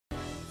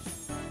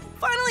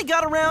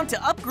finally got around to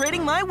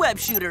upgrading my web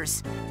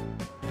shooters.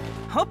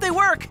 Hope they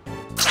work.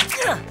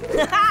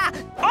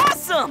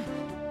 Awesome!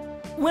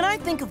 When I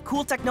think of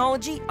cool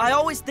technology, I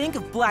always think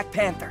of Black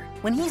Panther.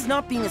 When he's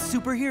not being a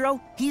superhero,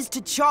 he's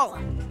T'Challa,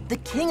 the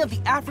king of the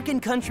African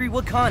country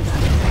Wakanda.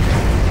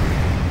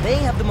 They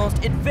have the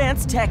most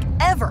advanced tech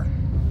ever.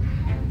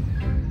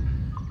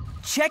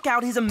 Check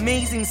out his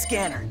amazing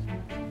scanner.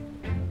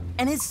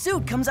 And his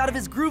suit comes out of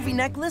his groovy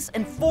necklace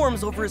and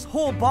forms over his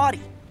whole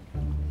body.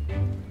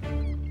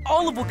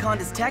 All of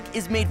Wakanda's tech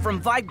is made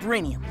from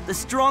vibranium, the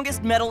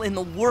strongest metal in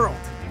the world,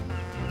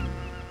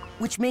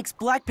 which makes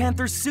Black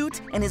Panther's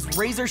suit and his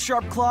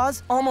razor-sharp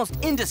claws almost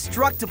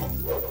indestructible.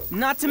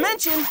 Not to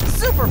mention,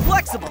 super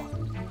flexible.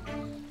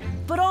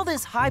 But all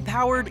this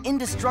high-powered,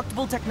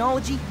 indestructible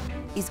technology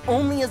is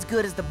only as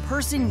good as the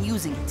person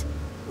using it,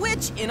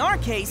 which, in our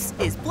case,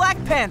 is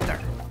Black Panther.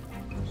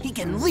 He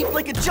can leap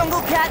like a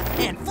jungle cat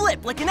and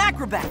flip like an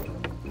acrobat.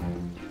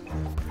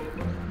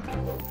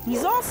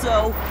 He's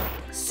also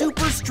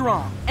super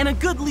strong and a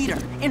good leader.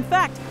 In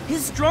fact,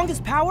 his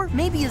strongest power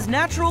may be his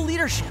natural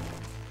leadership.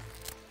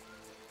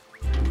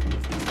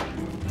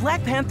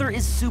 Black Panther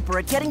is super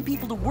at getting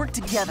people to work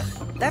together.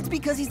 That's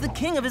because he's the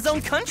king of his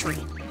own country.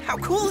 How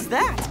cool is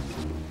that?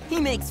 He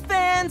makes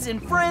fans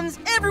and friends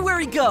everywhere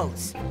he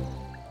goes.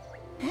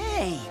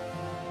 Hey,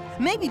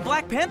 maybe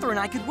Black Panther and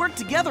I could work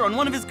together on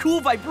one of his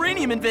cool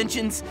vibranium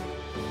inventions.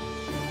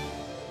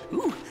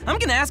 Ooh, I'm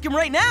gonna ask him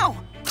right now.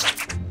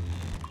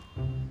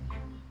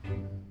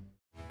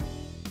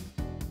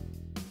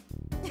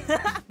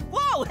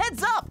 Whoa,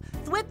 heads up!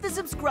 Thwip the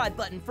subscribe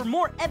button for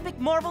more epic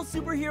Marvel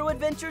superhero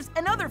adventures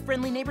and other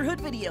friendly neighborhood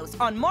videos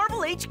on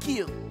Marvel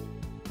HQ.